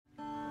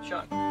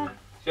Kör.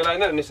 Ska jag lägga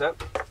ner Nisse?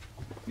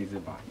 Nisse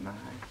bara, nej.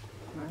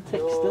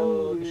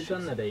 Texten. Jag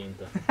känner dig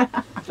inte.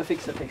 Jag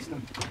fixar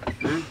texten.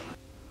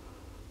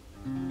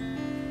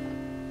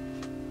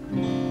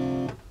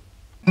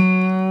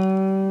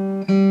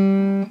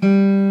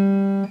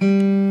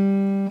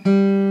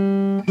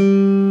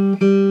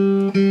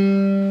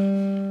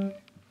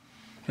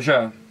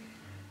 Kör.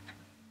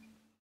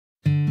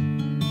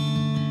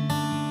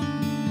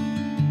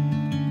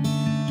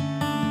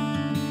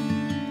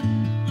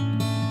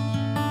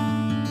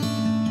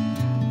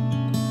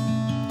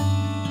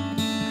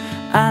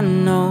 I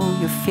know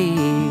you're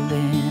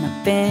feeling,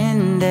 I've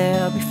been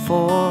there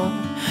before,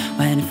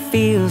 when it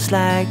feels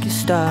like you're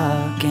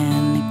stuck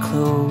and they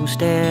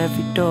closed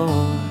every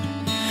door.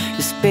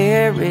 Your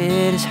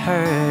spirit is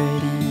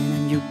hurting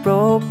and you're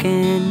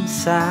broken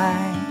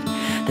inside.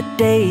 The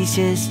days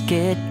just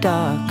get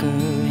darker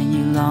and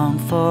you long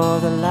for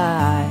the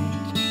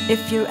light.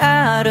 If you're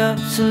out of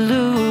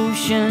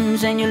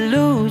solutions and you're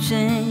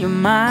losing your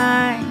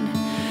mind,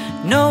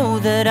 know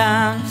that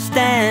I'm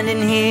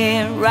standing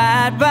here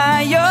right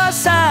by your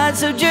side.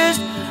 So just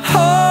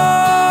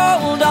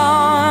hold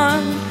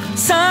on.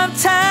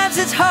 Sometimes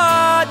it's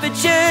hard, but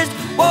just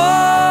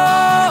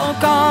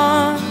walk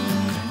on.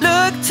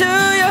 Look to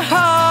your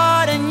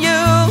heart and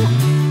you'll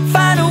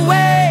find a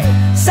way.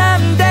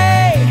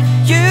 Someday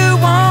you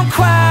won't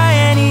cry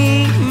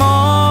anymore.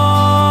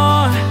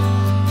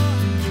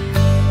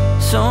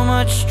 So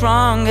much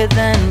stronger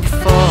than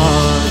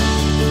before.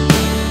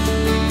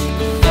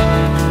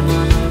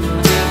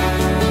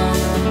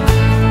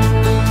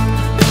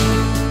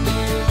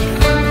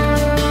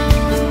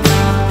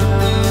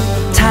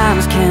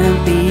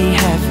 Can be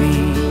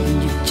heavy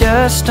and you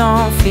just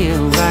don't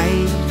feel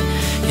right.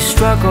 You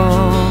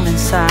struggle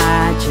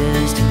inside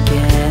just to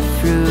get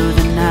through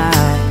the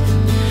night.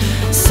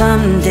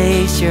 Some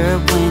days you're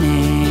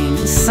winning,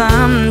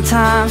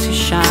 sometimes you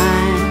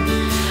shine.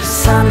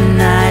 Some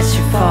nights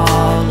you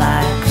fall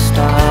like a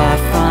star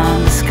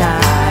from the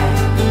sky.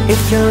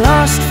 If you're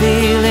lost,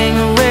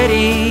 feeling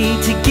ready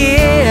to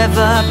give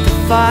up the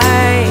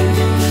fight,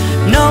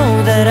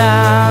 know that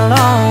I'll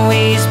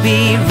always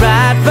be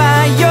right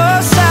by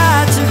your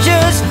side. So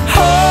just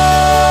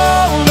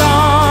hold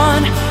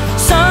on.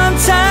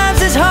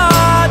 Sometimes it's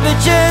hard, but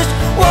just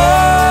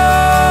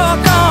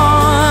walk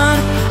on.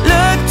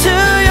 Look to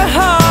your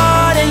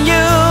heart and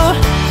you'll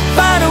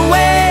find a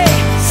way.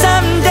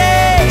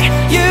 Someday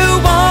you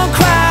won't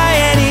cry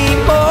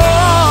anymore.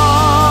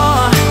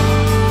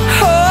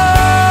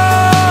 Oh,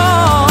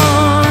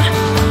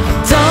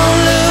 don't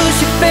lose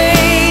your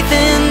faith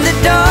in the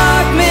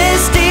dark,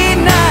 misty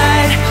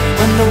night,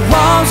 when the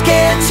walls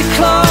get too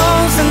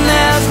close and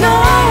there's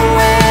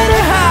nowhere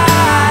to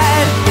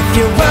hide. If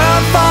your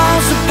world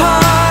falls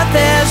apart,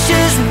 there's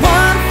just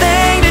one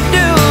thing to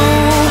do.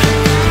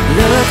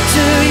 Look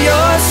to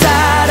your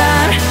side,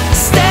 I'm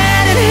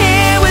standing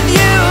here with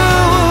you.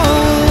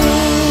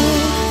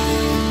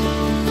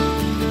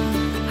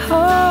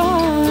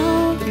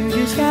 Oh, you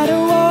just gotta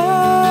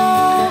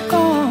walk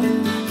on.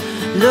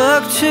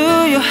 Look to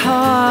your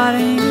heart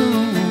and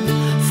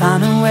you'll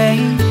find a way.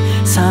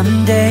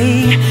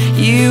 Someday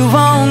you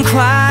won't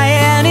cry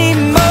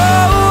anymore.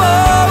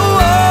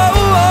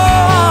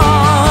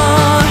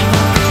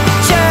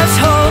 Just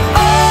hold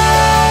on.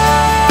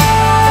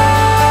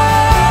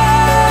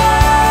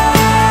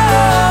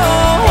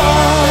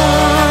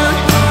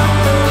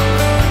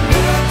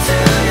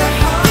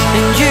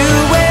 And you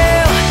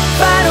will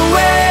find a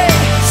way.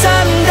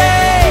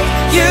 Someday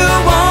you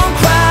won't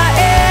cry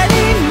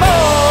anymore.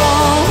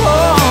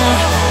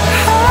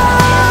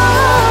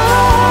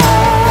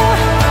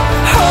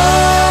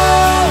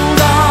 Hold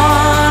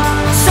on.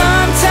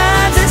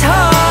 Sometimes it's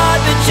hard,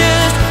 but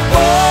just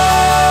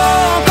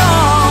walk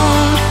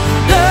on.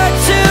 Look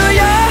to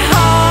your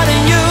heart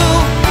and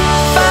you'll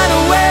find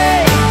a way.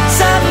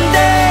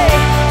 Someday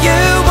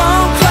you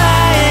won't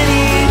cry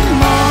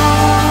anymore.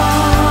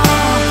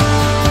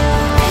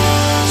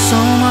 So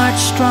much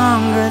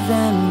stronger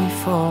than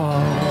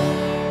before.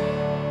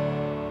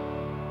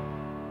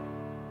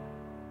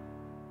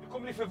 Du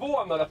kommer bli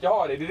förvånad att jag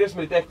har det. Det är det som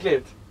är lite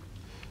äckligt.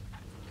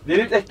 Det är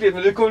lite äckligt,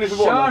 men du kommer bli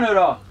förvånad. Kör nu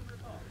då!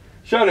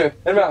 Kör nu,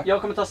 är du med?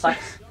 Jag kommer ta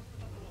sax.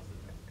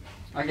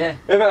 Okej.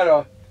 Är du med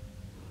då?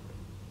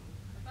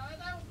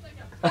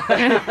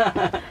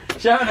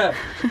 Kör nu!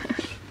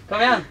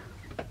 Kom igen!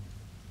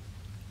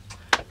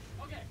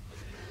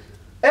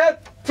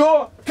 1,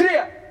 2...